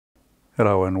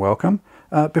Hello and welcome.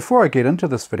 Before I get into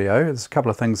this video, there's a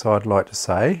couple of things I'd like to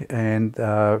say, and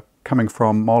coming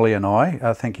from Molly and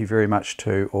I, thank you very much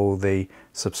to all the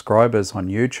subscribers on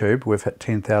YouTube. We've hit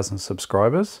 10,000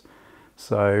 subscribers,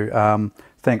 so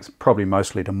thanks probably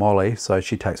mostly to Molly, so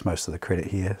she takes most of the credit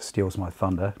here, steals my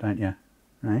thunder, don't you?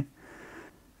 Eh?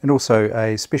 And also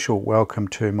a special welcome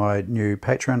to my new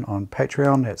patron on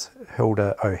Patreon, that's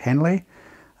Hilda O'Hanley.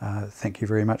 Thank you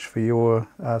very much for your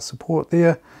support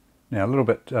there. Now a little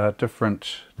bit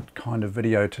different kind of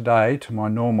video today to my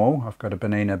normal. I've got a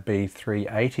Bernina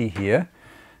B380 here,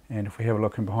 and if we have a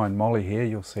look in behind Molly here,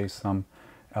 you'll see some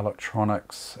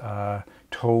electronics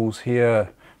tools here.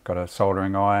 Got a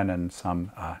soldering iron and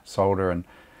some solder and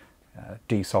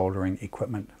desoldering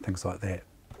equipment, things like that.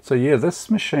 So yeah, this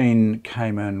machine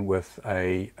came in with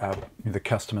the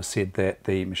customer said that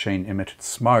the machine emitted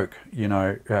smoke,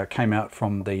 came out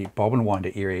from the bobbin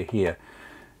winder area here.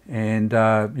 And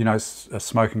a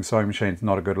smoking sewing machine is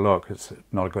not a good look. It's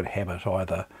not a good habit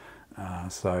either.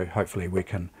 So hopefully we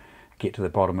can get to the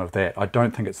bottom of that. I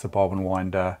don't think it's the bobbin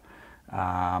winder.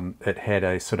 It had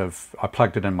a sort of, I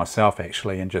plugged it in myself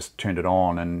actually and just turned it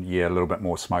on, and yeah, a little bit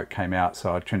more smoke came out,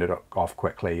 so I turned it off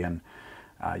quickly, and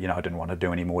I didn't want to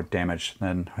do any more damage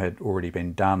than had already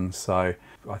been done. So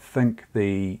I think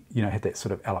had that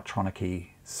sort of electronic-y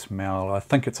smell. I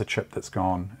think it's a chip that's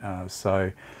gone.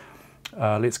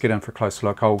 Let's get in for a close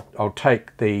look. I'll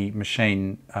take the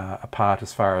machine apart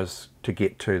as far as to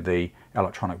get to the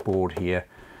electronic board here,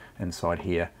 inside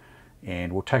here,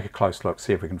 and we'll take a close look,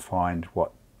 see if we can find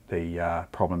what the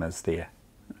problem is there.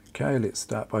 Okay, let's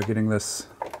start by getting this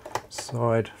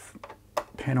side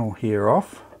panel here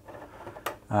off.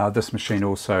 This machine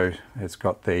also has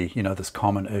got the, this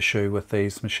common issue with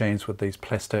these machines with these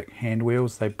plastic hand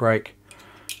wheels. They break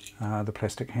the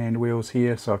plastic hand wheels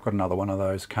here, so I've got another one of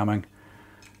those coming.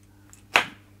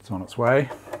 It's on its way.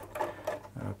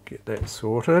 I'll get that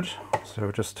sorted. So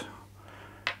we'll just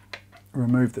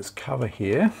remove this cover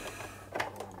here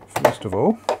first of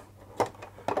all.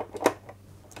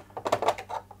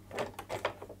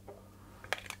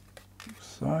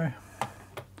 So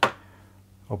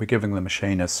I'll be giving the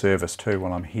machine a service too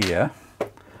while I'm here,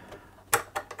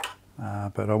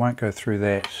 but I won't go through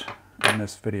that in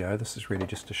this video. This is really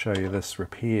just to show you this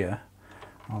repair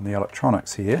on the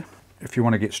electronics here. If you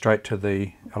want to get straight to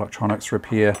the electronics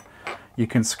repair, you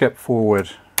can skip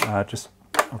forward. I'll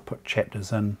put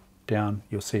chapters in down.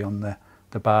 You'll see on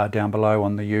the bar down below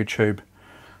on the YouTube,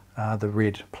 the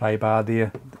red play bar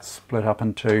there, it's split up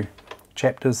into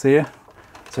chapters there.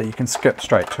 So you can skip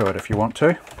straight to it if you want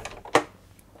to.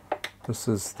 This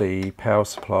is the power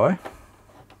supply.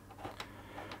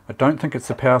 I don't think it's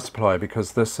the power supply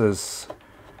because this is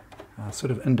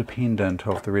sort of independent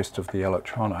of the rest of the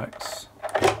electronics.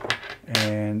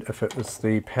 And if it was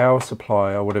the power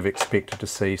supply, I would have expected to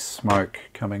see smoke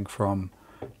coming from,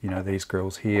 these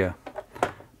grills here.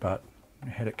 But I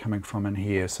had it coming from in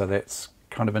here, so that's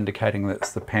kind of indicating that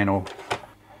it's the panel.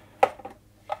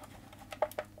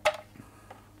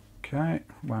 Okay,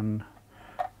 one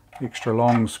extra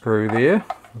long screw there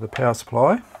for the power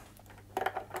supply.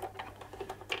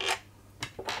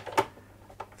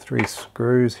 3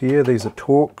 screws here. These are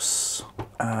Torx.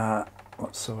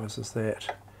 What size is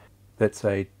that? That's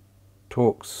a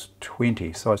Torx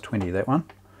 20, size 20, that one.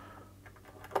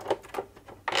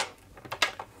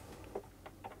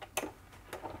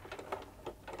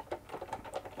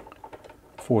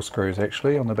 Four screws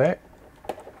actually on the back.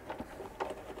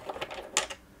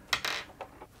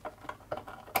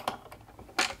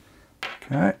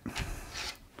 Okay.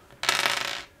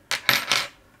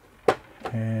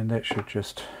 And that should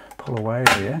just pull away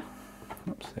there.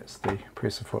 Oops, that's the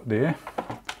presser foot there.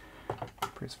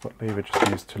 Press foot lever just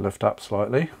needs to lift up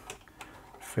slightly,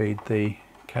 feed the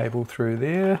cable through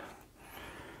there,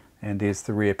 and there's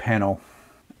the rear panel.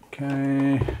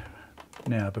 Okay,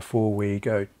 now before we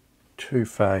go too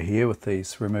far here with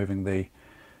these removing the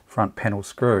front panel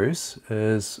screws,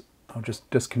 I'll just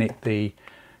disconnect the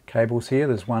cables here.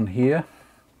 There's one here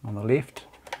on the left,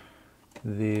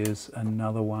 there's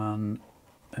another one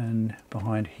in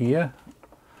behind here,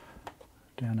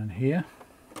 down in here,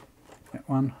 that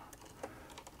one.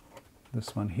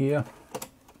 This one here,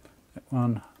 that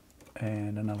one,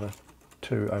 and another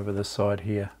 2 over this side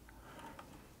here.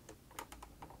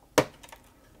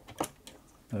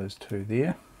 Those 2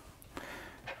 there.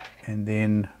 And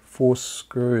then 4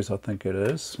 screws, I think it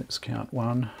is. Let's count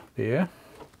 1 there.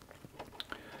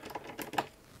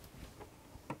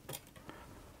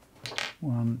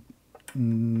 One,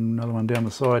 another one down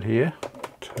the side here,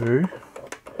 2.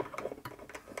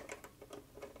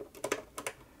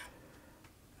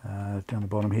 Down the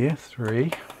bottom here,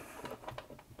 3.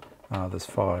 there's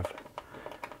five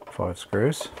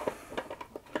screws.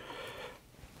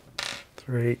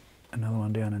 3, another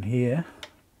one down in here,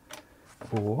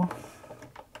 4,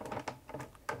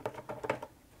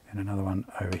 and another one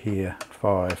over here,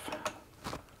 5.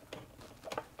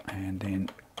 And then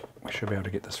we should be able to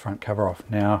get this front cover off.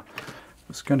 Now,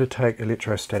 it's going to take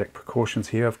electrostatic precautions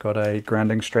here. I've got a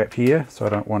grounding strap here, so I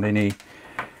don't want any,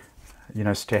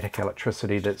 static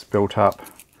electricity that's built up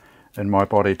in my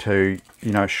body to,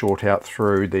 short out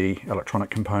through the electronic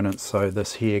components. So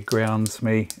this here grounds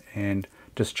me and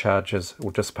discharges or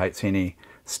dissipates any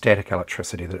static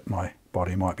electricity that my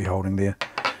body might be holding there.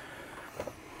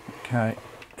 Okay,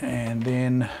 and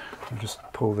then I'll just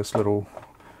pull this little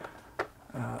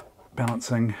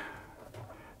balancing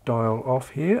dial off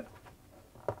here.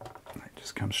 It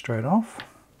just comes straight off.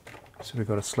 So we've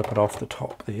got to slip it off the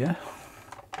top there.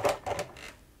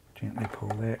 Gently pull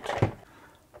that.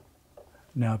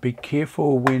 Now be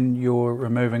careful when you're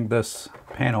removing this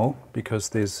panel, because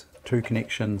there's 2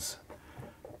 connections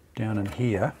down in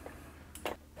here.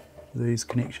 These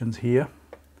connections here,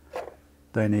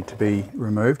 they need to be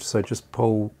removed, so just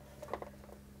pull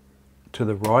to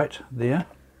the right there,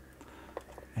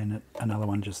 and another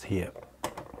one just here,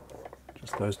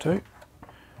 just those 2.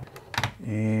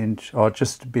 And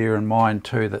just bear in mind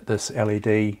too that this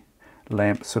LED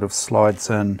lamp sort of slides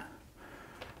in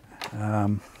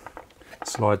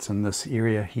this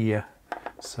area here,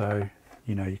 so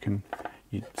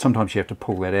sometimes you have to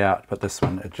pull that out, but this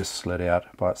one, it just slid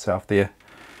out by itself there.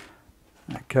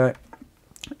 Okay,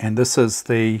 and this is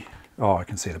the, I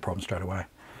can see the problem straight away.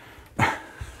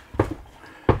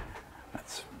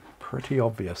 That's pretty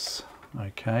obvious.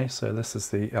 Okay, so this is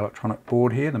the electronic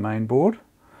board here, the main board.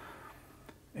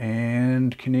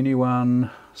 And can anyone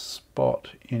spot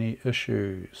any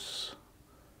issues?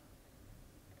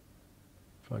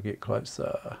 If I get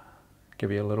closer,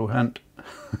 give you a little hint.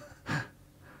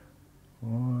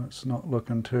 Oh, it's not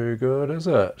looking too good, is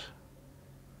it?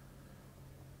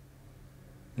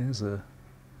 There's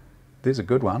a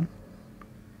good one.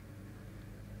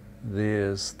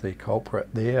 There's the culprit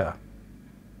there.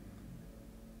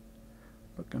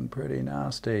 Looking pretty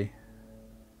nasty.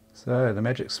 So the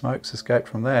magic smoke's escaped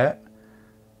from that.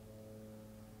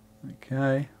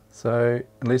 Okay, so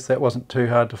at least that wasn't too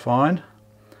hard to find.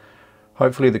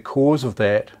 Hopefully the cause of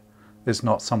that is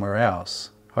not somewhere else.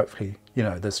 Hopefully,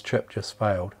 this chip just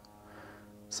failed.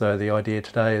 So the idea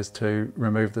today is to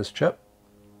remove this chip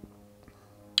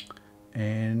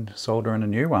and solder in a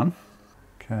new one.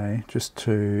 Okay, just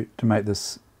to make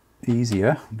this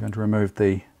easier, I'm going to remove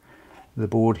the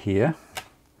board here.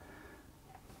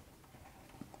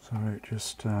 So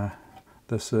just,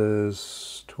 this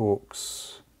is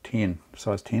Torx 10,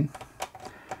 size 10.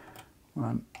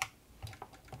 1,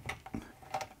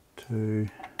 2,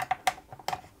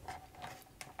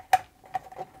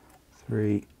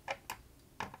 3,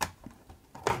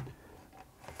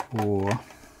 4,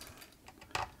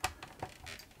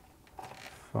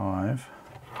 5,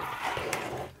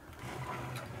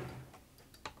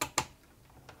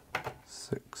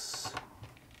 6,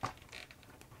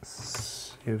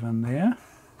 7 there,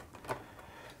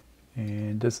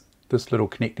 and this little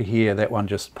connector here, that one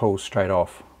just pulls straight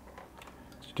off.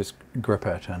 So just grip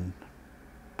it and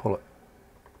pull it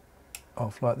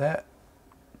off like that.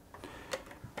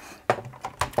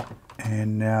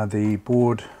 And now the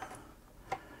board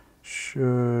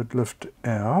should lift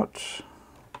out.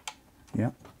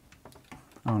 Yep.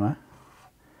 Oh no,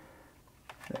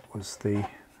 that was the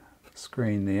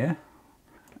screen there.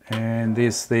 And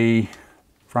there's the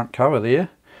front cover there.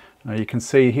 Now you can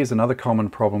see here's another common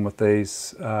problem with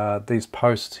these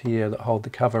posts here that hold the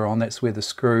cover on. That's where the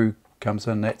screw comes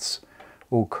in. That's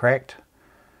all cracked.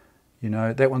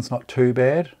 That one's not too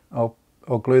bad. I'll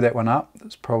glue that one up.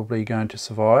 It's probably going to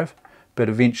survive. But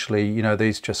eventually,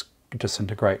 these just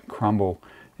disintegrate and crumble.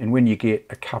 And when you get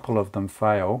a couple of them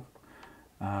fail,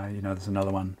 there's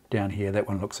another one down here. That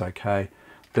one looks okay.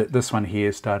 But this one here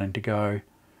is starting to go.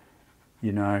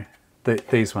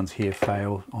 These ones here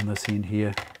fail on this end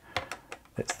here.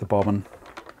 That's the bobbin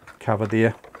cover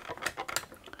there.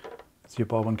 That's your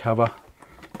bobbin cover.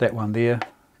 That one there.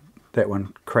 That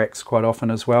one cracks quite often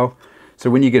as well. So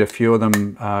when you get a few of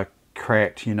them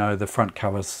cracked, the front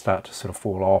covers start to sort of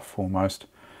fall off almost,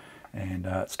 and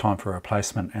it's time for a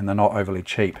replacement, and they're not overly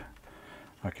cheap,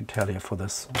 I can tell you, for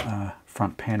this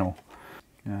front panel.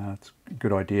 It's a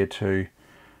good idea to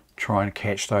try and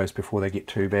catch those before they get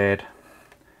too bad.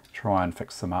 Try and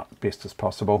fix them up best as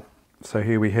possible. So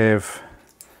here we have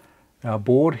our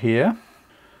board here.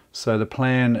 So the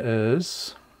plan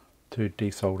is to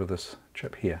desolder this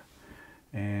chip here,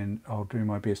 and I'll do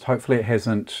my best. Hopefully it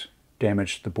hasn't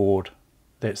damage the board.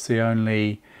 That's the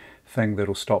only thing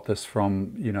that'll stop this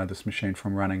from, this machine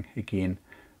from running again,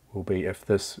 will be if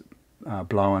this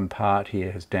blown part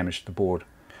here has damaged the board.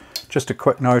 Just a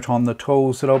quick note on the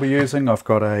tools that I'll be using. I've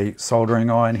got a soldering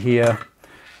iron here.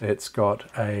 It's got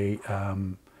a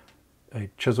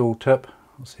chisel tip.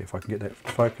 I'll see if I can get that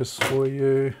focus for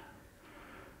you.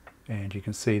 And you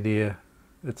can see there,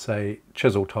 it's a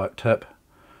chisel type tip.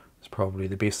 It's probably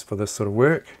the best for this sort of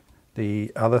work.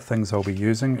 The other things I'll be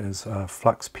using is a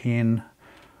flux pen,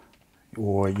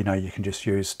 or you can just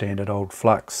use standard old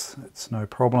flux. It's no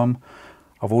problem.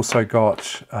 I've also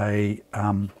got a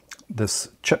this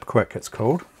Chip Quick, it's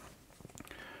called.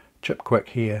 Chip Quick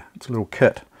here. It's a little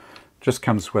kit. Just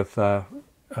comes with a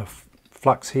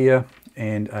flux here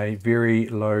and a very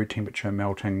low temperature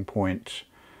melting point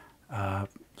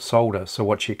solder. So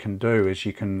what you can do is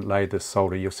you can lay this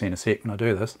solder, you'll see in a sec when I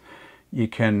do this, you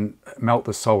can melt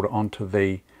the solder onto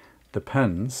the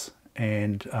pins,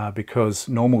 and because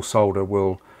normal solder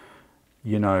will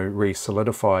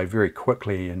re-solidify very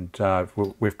quickly, and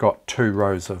we've got 2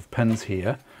 rows of pins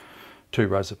here, 2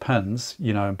 rows of pins,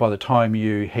 and by the time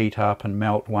you heat up and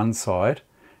melt one side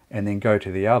and then go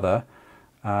to the other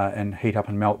and heat up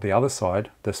and melt the other side,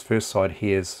 this first side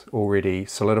here is already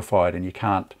solidified and you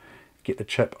can't get the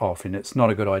chip off. And it's not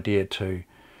a good idea to,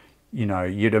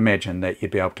 you'd imagine that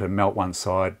you'd be able to melt one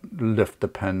side, lift the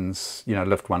pins,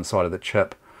 lift one side of the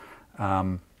chip,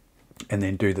 and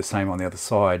then do the same on the other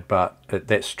side, but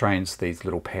that strains these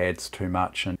little pads too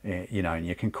much, and and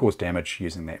you can cause damage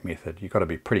using that method. You've got to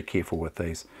be pretty careful with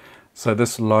these. So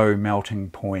this low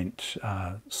melting point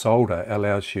solder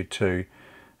allows you to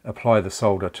apply the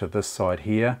solder to this side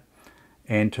here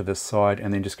and to this side,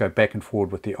 and then just go back and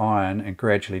forward with the iron, and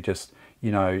gradually just,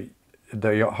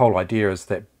 the whole idea is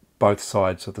that both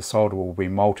sides of the solder will be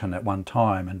molten at one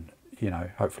time, and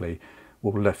hopefully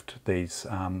will lift these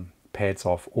pads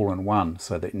off all in one,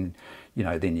 so that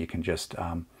then you can just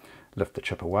lift the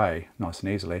chip away nice and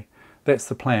easily. That's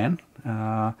the plan.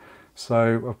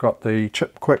 So I've got the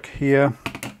Chip Quick here.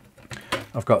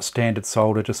 I've got standard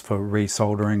solder just for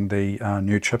resoldering the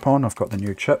new chip on. I've got the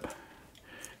new chip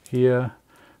here.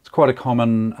 It's quite a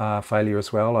common failure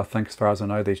as well. I think, as far as I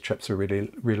know, these chips are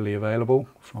really readily available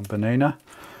from Bernina.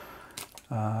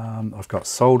 I've got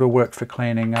solder work for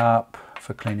cleaning up,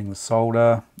 for cleaning the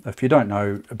solder. If you don't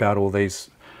know about all these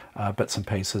bits and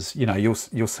pieces, you'll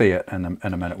see it in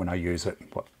a minute when I use it,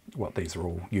 what these are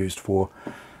all used for.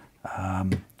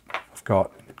 I've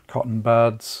got cotton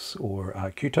buds,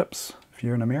 or Q-tips if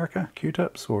you're in America,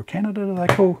 Q-tips, or Canada.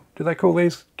 Do they call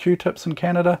these Q-tips in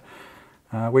Canada?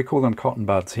 We call them cotton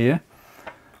buds here,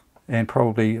 and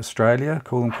probably Australia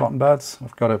call them cotton buds.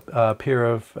 I've got a pair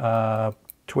of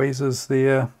tweezers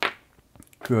there,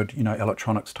 good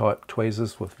electronics type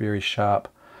tweezers with a very sharp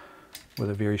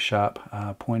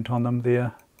point on them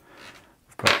there.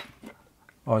 I've got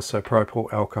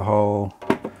isopropyl alcohol.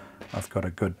 I've got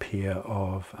a good pair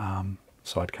of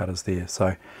side cutters there.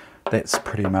 So that's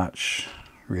pretty much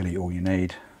really all you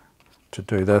need to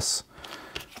do this.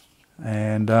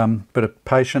 And bit of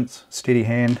patience, steady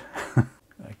hand.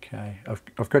 Okay,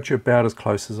 I've got you about as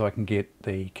close as I can get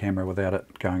the camera without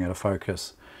it going out of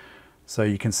focus. So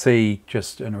you can see,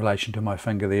 just in relation to my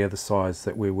finger there, the size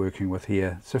that we're working with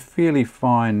here. It's a fairly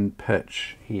fine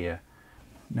pitch here.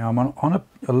 Now I'm on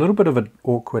a little bit of an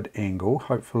awkward angle.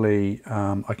 Hopefully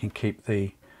I can keep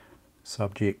the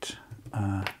subject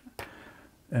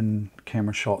in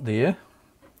camera shot there.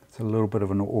 It's a little bit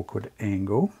of an awkward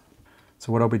angle.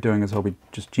 So what I'll be doing is I'll be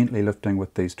just gently lifting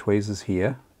with these tweezers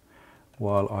here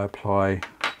while I apply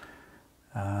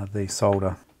the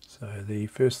solder. So the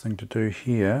first thing to do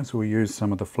here is we'll use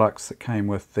some of the flux that came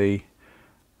with the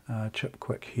Chip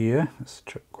Quick here. This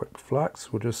Chip Quick flux,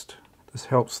 this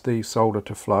helps the solder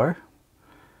to flow.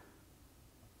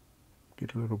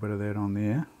 Get a little bit of that on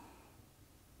there.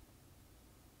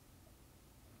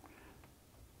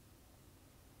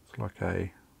 It's like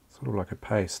sort of like a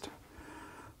paste,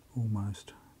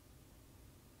 almost.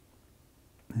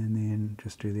 And then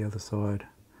just do the other side.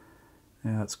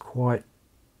 Now it's quite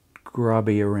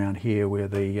grubby around here where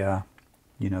the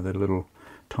the little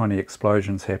tiny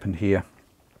explosions happened here.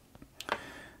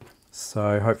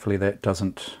 So hopefully that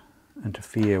doesn't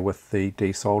interfere with the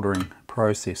desoldering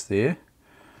process there.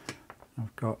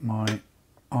 I've got my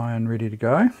iron ready to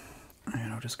go,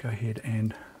 and I'll just go ahead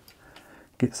and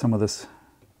get some of this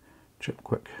Chip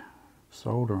Quick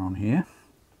solder on here.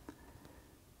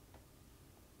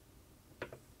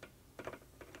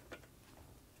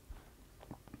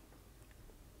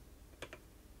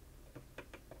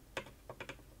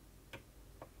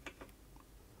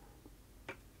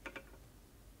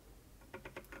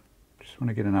 want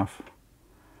to get enough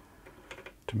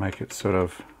to make it sort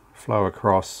of flow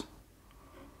across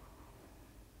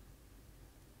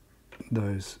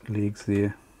those legs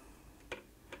there.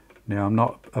 Now I'm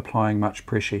not applying much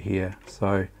pressure here,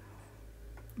 so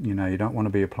you know, you don't want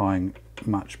to be applying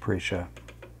much pressure.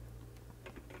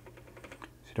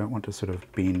 You don't want to sort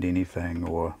of bend anything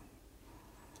or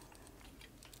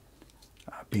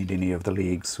bend any of the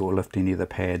legs or lift any of the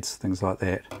pads, things like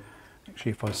that.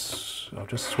 Actually, if I'll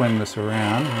just swing this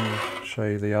around and I'll show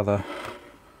you the other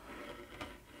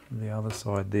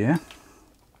side there.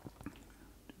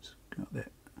 Just got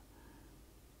that.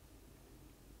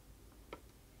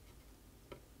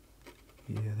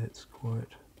 Yeah, that's quite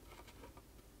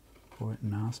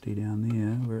nasty down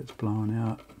there where it's blowing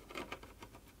out.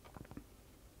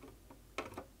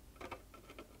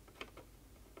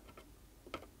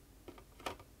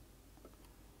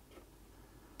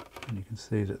 And you can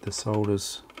see that the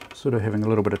solder's sort of having a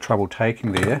little bit of trouble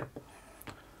taking there.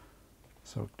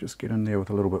 So I'll just get in there with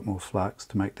a little bit more flux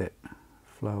to make that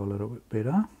flow a little bit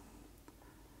better.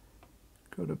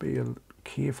 Got to be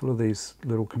careful of these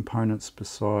little components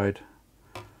beside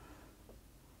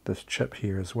this chip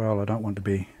here as well. I don't want to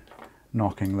be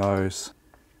knocking those.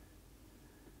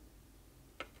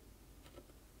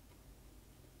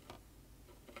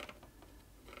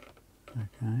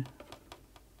 Okay.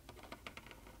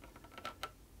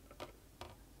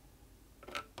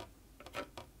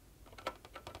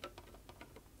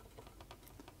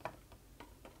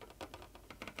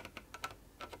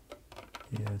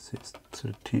 Yes, it's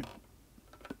sort of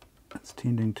it's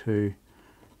tending to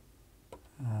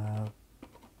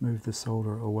move the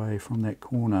solder away from that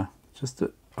corner. Just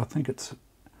that I think it's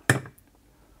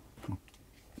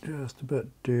just a bit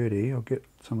dirty. I'll get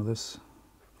some of this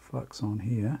flux on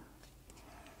here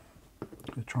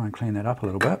to try and clean that up a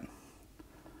little bit.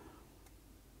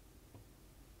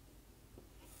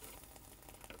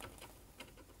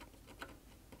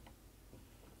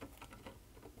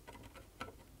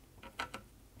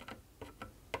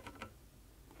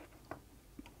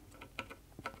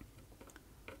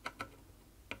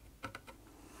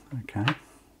 Okay,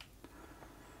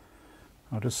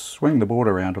 I'll just swing the board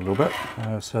around a little bit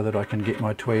so that I can get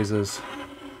my tweezers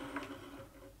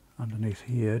underneath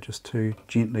here just to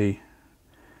gently,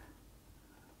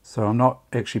 so I'm not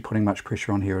actually putting much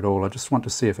pressure on here at all. I just want to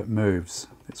see if it moves.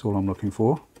 That's all I'm looking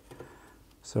for.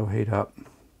 So I'll heat up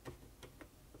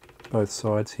both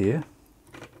sides here.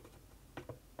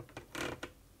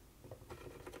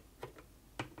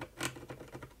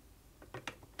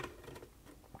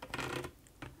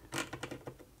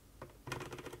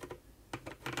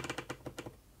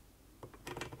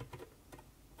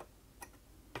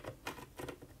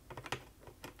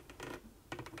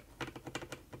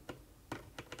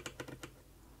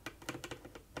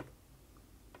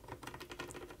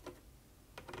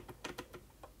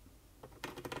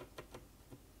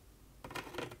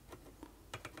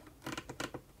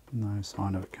 No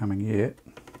sign of it coming yet.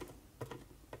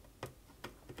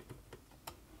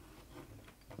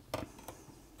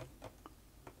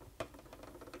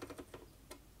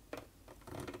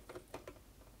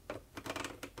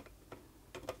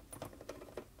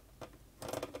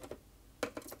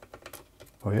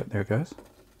 Oh yeah, there it goes.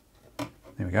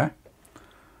 There we go.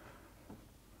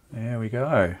 There we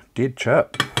go. Dead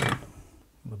chip.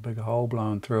 With a big hole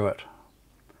blown through it.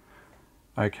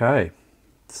 Okay,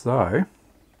 so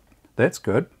that's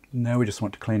good. Now we just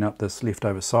want to clean up this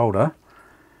leftover solder.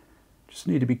 Just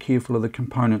need to be careful of the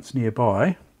components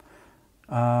nearby.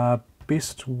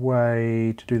 Best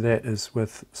way to do that is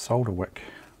with solder wick.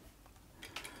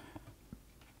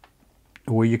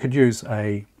 Or you could use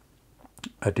a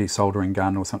desoldering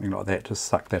gun or something like that to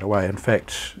suck that away. In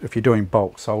fact, if you're doing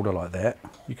bulk solder like that,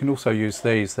 you can also use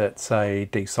these. That's a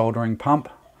desoldering pump.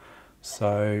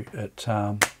 So it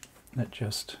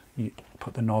just, you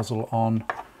put the nozzle on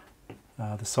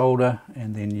the solder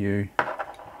and then you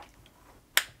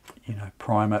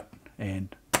prime it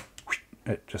and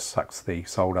it just sucks the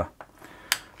solder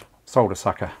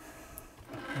sucker,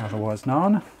 otherwise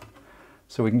known.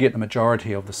 So we can get the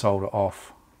majority of the solder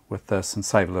off with this and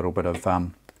save a little bit of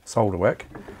solder wick.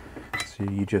 So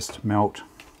you just melt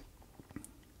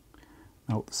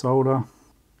the solder.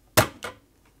 So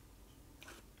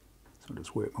I'll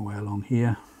just work my way along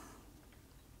here.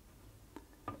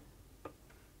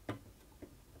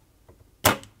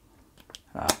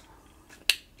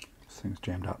 This thing's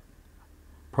jammed up.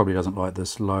 Probably doesn't like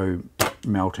this low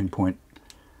melting point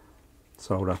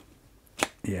solder.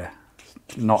 Yeah,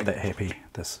 not that happy,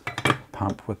 this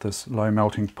pump with this low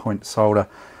melting point solder.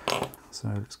 So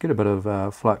let's get a bit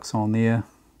of flux on there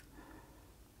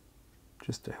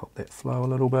just to help that flow a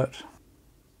little bit.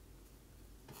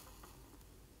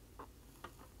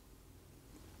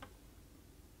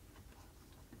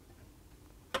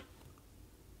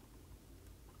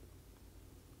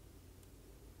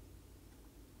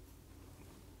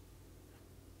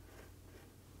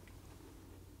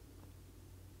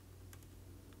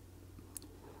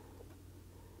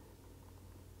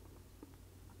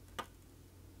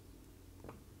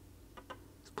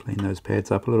 Clean those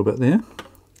pads up a little bit there.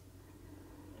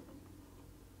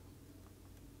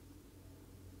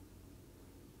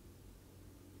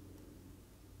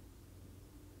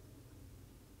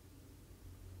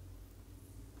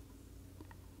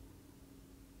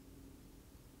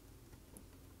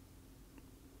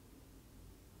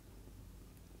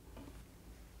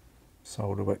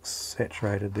 Solder wick's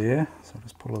saturated there, so I'll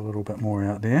just pull a little bit more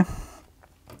out there.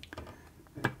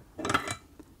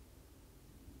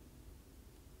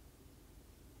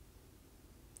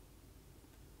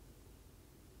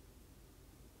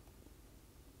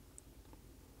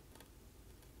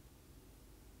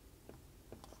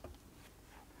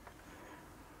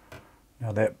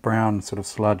 Now that brown sort of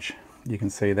sludge, you can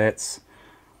see that's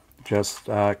just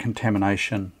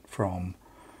contamination from,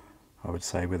 I would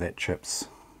say, where that chip's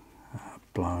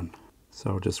blown. So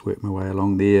I'll just work my way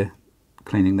along there,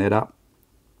 cleaning that up.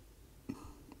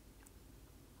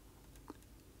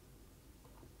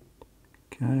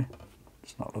 Okay,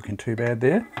 it's not looking too bad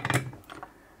there.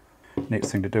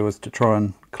 Next thing to do is to try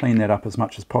and clean that up as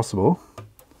much as possible.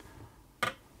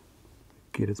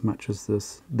 Get as much as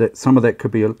this. Some of that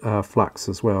could be flux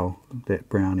as well, that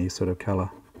browny sort of colour.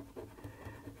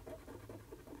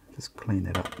 Just clean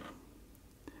that up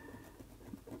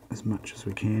as much as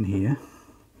we can here.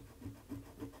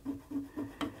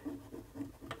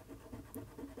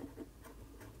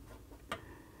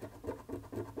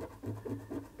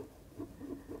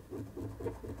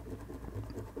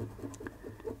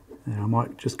 And I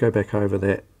might just go back over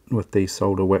that with the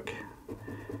solder wick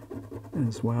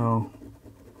as well.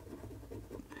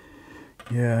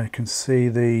 Yeah, I can see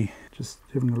just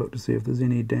having a look to see if there's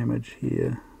any damage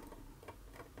here.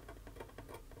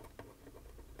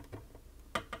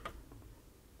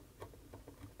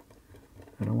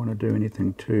 I don't want to do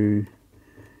anything don't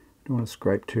want to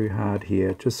scrape too hard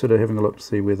here. Just sort of having a look to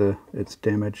see whether it's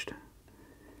damaged.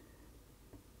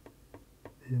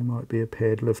 There might be a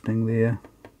pad lifting there.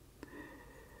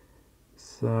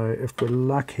 So if we're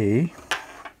lucky,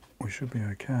 we should be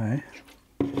okay.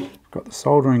 Got the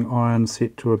soldering iron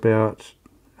set to about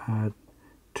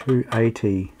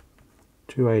 280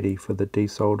 for the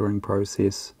desoldering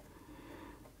process.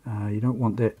 You don't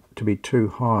want that to be too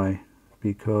high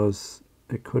because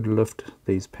it could lift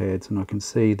these pads, and I can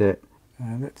see that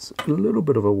that's a little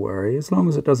bit of a worry. As long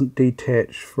as it doesn't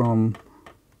detach from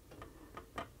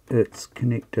its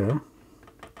connector,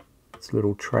 its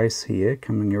little trace here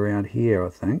coming around here, I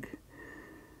think.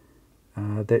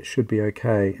 That should be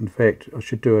okay. In fact, I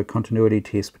should do a continuity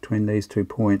test between these 2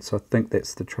 points. I think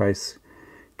that's the trace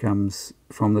comes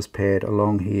from this pad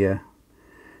along here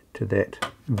to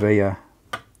that via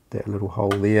that little hole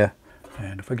there.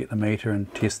 And if I get the meter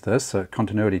and test this, a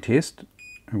continuity test,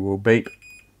 it will beep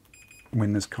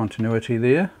when there's continuity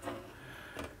there.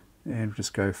 And we'll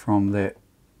just go from that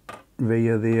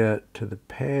via there to the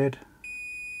pad.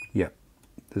 Yep,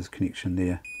 there's a connection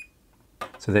there.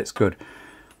 So that's good.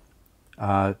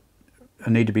 I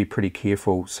need to be pretty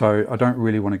careful, so I don't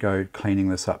really want to go cleaning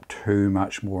this up too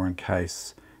much more in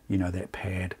case, you know, that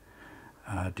pad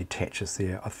detaches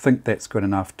there. I think that's good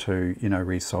enough to, you know,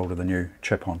 resolder the new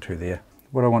chip onto there.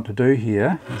 What I want to do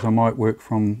here is I might work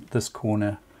from this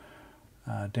corner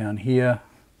down here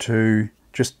to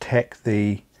just tack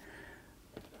the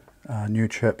new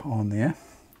chip on there.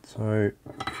 So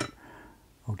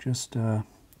I'll just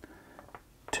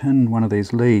tin one of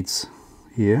these leads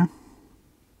here.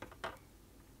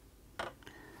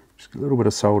 Just a little bit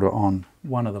of solder on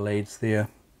one of the leads there,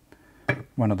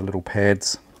 one of the little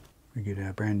pads. We get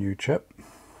our brand new chip.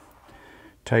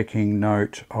 Taking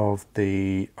note of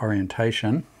the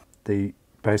orientation,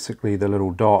 basically the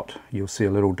little dot, you'll see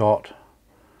a little dot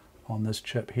on this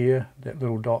chip here, that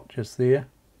little dot just there,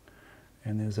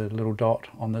 and there's a little dot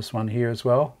on this one here as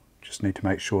well. Just need to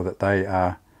make sure that they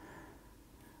are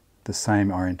the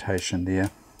same orientation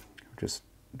there. Just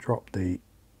drop the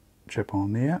chip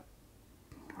on there,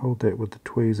 hold that with the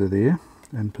tweezer there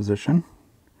in position,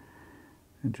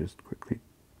 and just quickly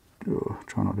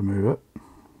try not to move it.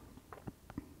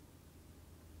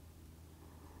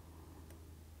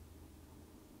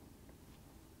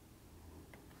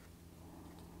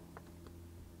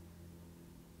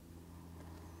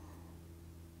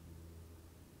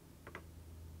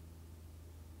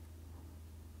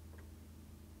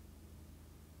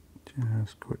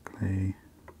 Just quickly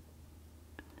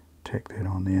tack that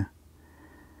on there.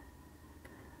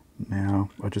 Now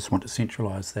I just want to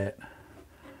centralize that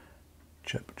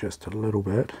chip just a little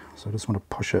bit, so I just want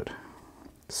to push it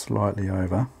slightly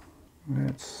over.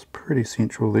 That's pretty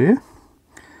central there.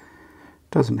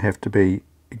 Doesn't have to be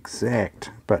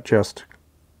exact, but just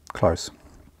close.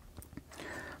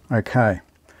 Okay,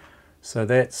 So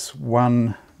that's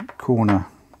one corner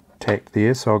tacked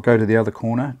there, so I'll go to the other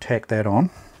corner, tack that on.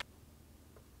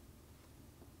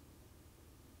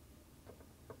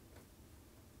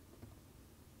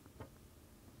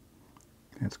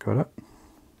 That's got it.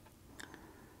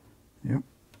 Yep,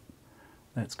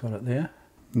 that's got it there.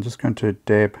 I'm just going to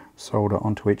dab solder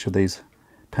onto each of these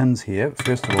pins here.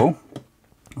 First of all,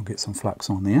 I'll get some flux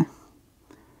on there,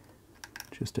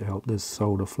 just to help this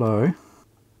solder flow.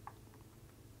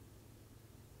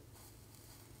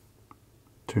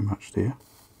 Too much there.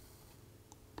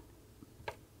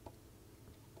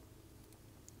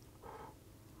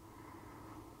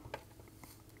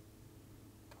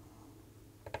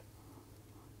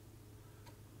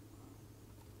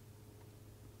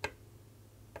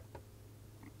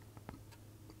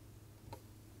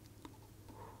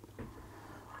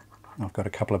 I've got a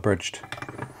couple of bridged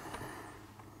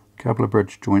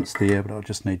joints there, but I'll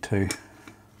just need to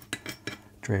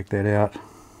drag that out.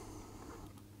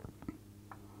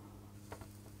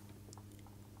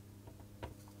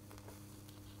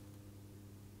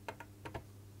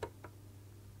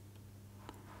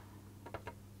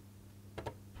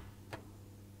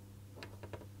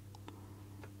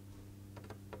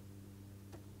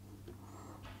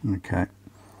 Okay,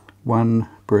 one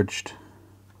bridged,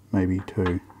 maybe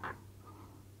two.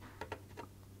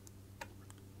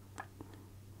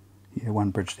 Yeah,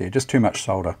 one bridge there, just too much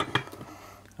solder.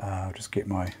 I'll just get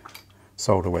my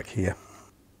solder wick here.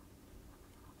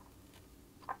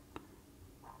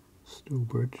 Still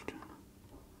bridged.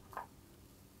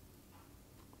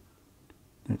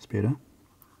 That's better.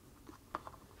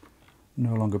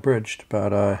 No longer bridged,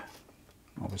 but I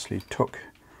obviously took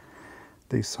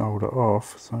the solder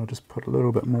off, so I'll just put a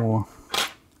little bit more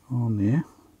on there.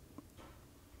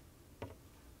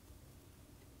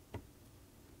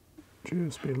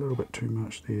 Just be a little bit too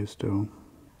much there still.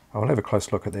 I'll have a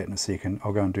close look at that in a second.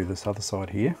 I'll go and do this other side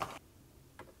here.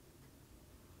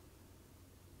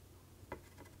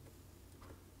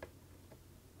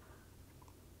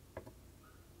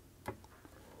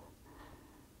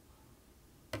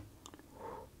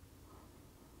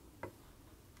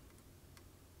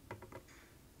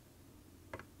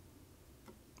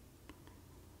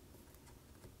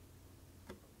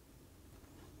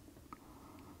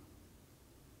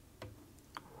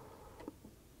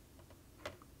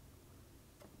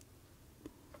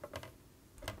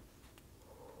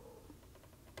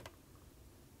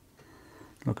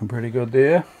 Looking pretty good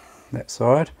there, that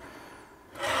side.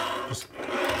 Just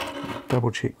double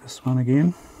check this one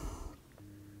again.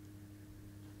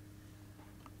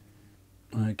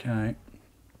 Okay,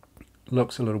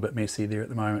 looks a little bit messy there at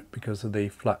the moment because of the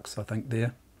flux, I think,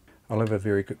 there. I'll have a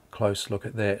very good close look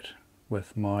at that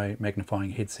with my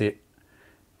magnifying headset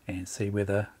and see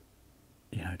whether,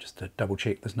 you know, just to double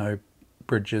check there's no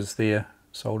bridges there,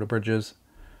 solder bridges,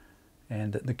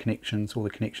 and that the connections, all the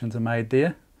connections are made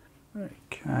there.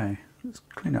 Okay, let's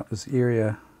clean up this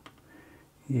area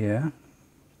here.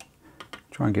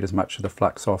 Try and get as much of the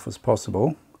flux off as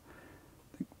possible.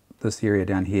 I think this area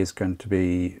down here is going to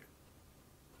be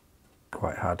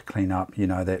quite hard to clean up. You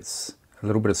know, that's a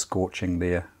little bit of scorching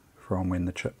there from when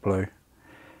the chip blew.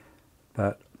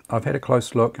 But I've had a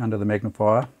close look under the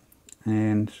magnifier,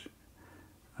 and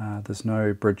there's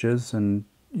no bridges, and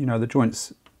you know, the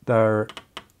joints,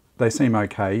 they seem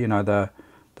okay. You know, they're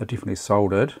definitely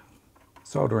soldered.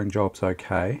 Soldering job's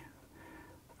okay.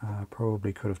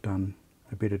 Probably could have done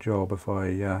a better job if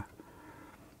I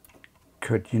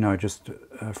could, you know, just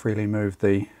freely move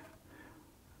the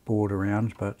board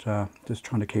around, but just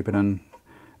trying to keep it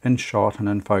in shot and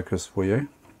in focus for you.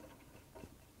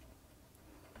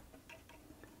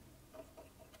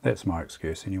 That's my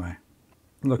excuse anyway.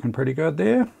 Looking pretty good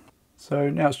there. So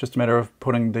now it's just a matter of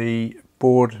putting the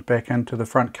board back into the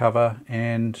front cover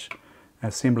and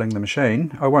assembling the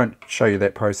machine. I won't show you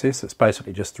that process. It's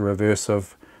basically just the reverse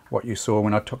of what you saw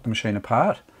when I took the machine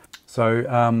apart. So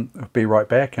I'll be right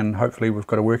back, and hopefully we've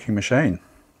got a working machine.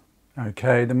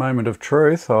 Okay, the moment of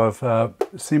truth. I've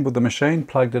assembled the machine,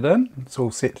 plugged it in. It's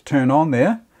all set to turn on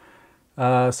there.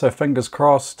 So fingers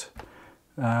crossed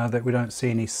that we don't see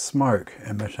any smoke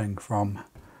emitting from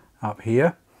up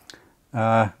here.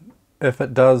 If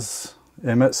it does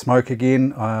emit smoke again,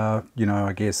 you know,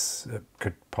 I guess it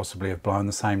could possibly have blown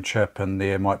the same chip, and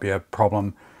there might be a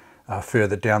problem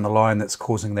further down the line that's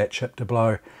causing that chip to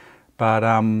blow. But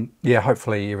yeah,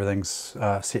 hopefully everything's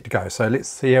set to go. So let's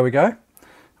see how we go.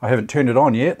 I haven't turned it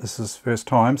on yet. This is the first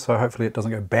time, so hopefully it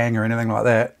doesn't go bang or anything like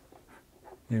that.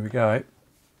 Here we go.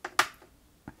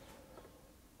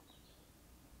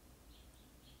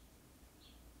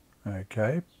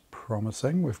 Okay,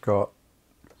 promising. We've got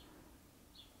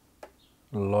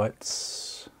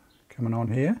Lights coming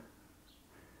on here.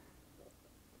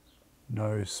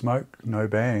 No smoke, no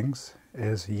bangs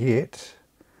as yet.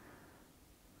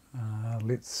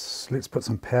 Let's put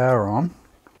some power on.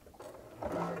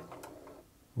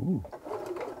 Ooh.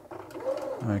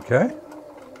 Okay.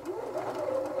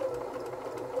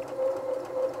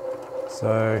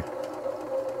 So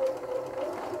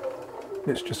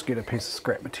let's just get a piece of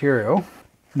scrap material.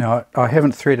 Now I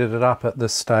haven't threaded it up at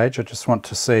this stage. I just want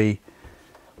to see,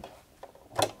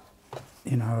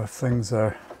 you know, if things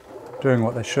are doing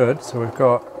what they should. So we've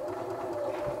got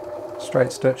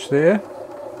straight stitch there,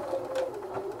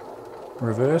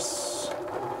 reverse,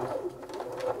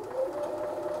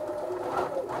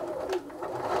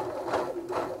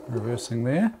 reversing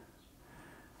there.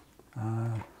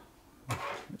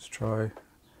 Let's try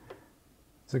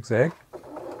zigzag.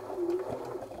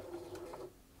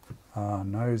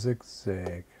 No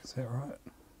zigzag, is that right?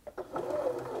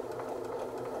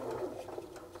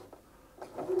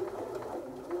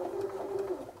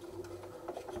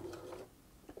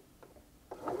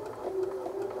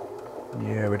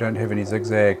 Yeah, we don't have any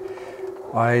zigzag.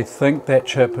 I think that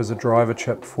chip is a driver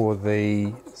chip for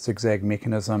the zigzag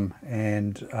mechanism,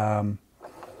 and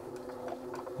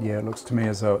yeah, it looks to me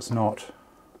as though it's not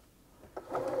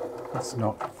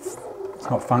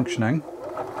functioning.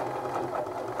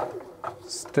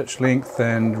 Stitch length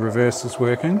and reverse is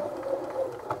working.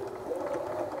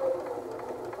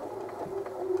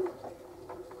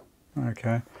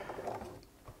 Okay.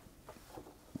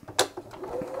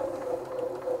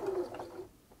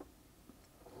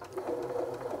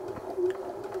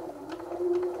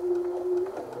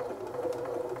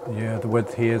 Yeah, the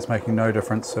width here is making no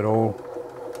difference at all.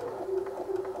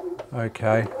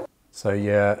 Okay, so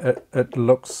yeah, it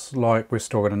looks like we've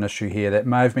still got an issue here. That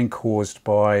may have been caused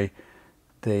by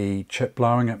the chip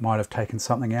blowing. It might have taken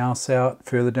something else out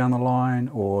further down the line,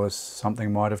 or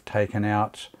something might have taken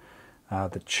out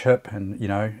the chip, and you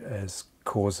know, is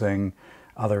causing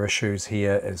other issues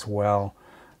here as well.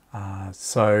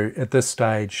 So at this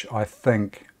stage, I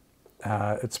think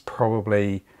it's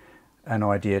probably an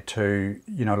idea to,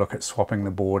 you know, look at swapping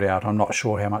the board out. I'm not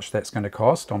sure how much that's going to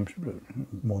cost. I'm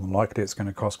more than likely it's going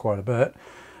to cost quite a bit.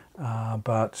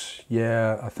 But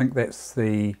yeah, I think that's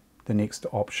the next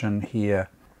option here,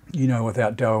 you know,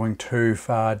 without delving too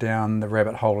far down the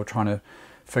rabbit hole of trying to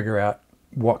figure out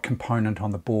what component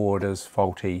on the board is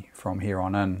faulty from here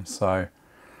on in. So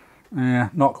yeah,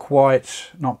 not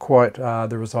quite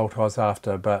the result I was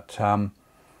after, but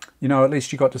you know, at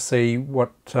least you got to see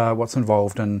what's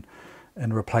involved in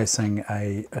replacing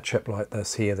a chip like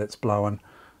this here that's blowing.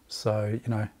 So you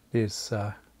know, there's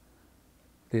the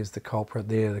culprit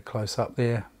there, the close up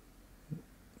there,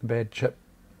 the bad chip.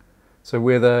 So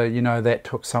whether, you know, that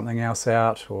took something else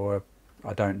out, or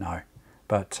I don't know,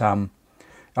 but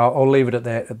I'll leave it at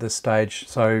that at this stage.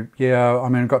 So yeah, I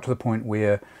mean, it got to the point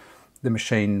where the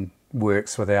machine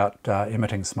works without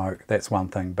emitting smoke. That's one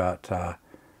thing, but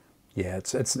yeah,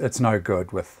 it's no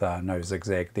good with no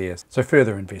zigzag there. So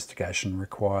further investigation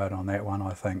required on that one,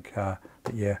 I think. But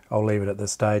yeah, I'll leave it at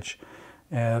this stage.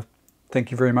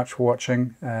 Thank you very much for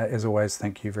watching. As always,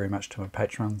 thank you very much to my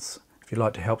patrons. If you'd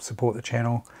like to help support the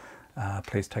channel,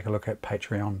 please take a look at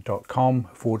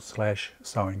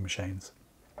patreon.com/sewing machines.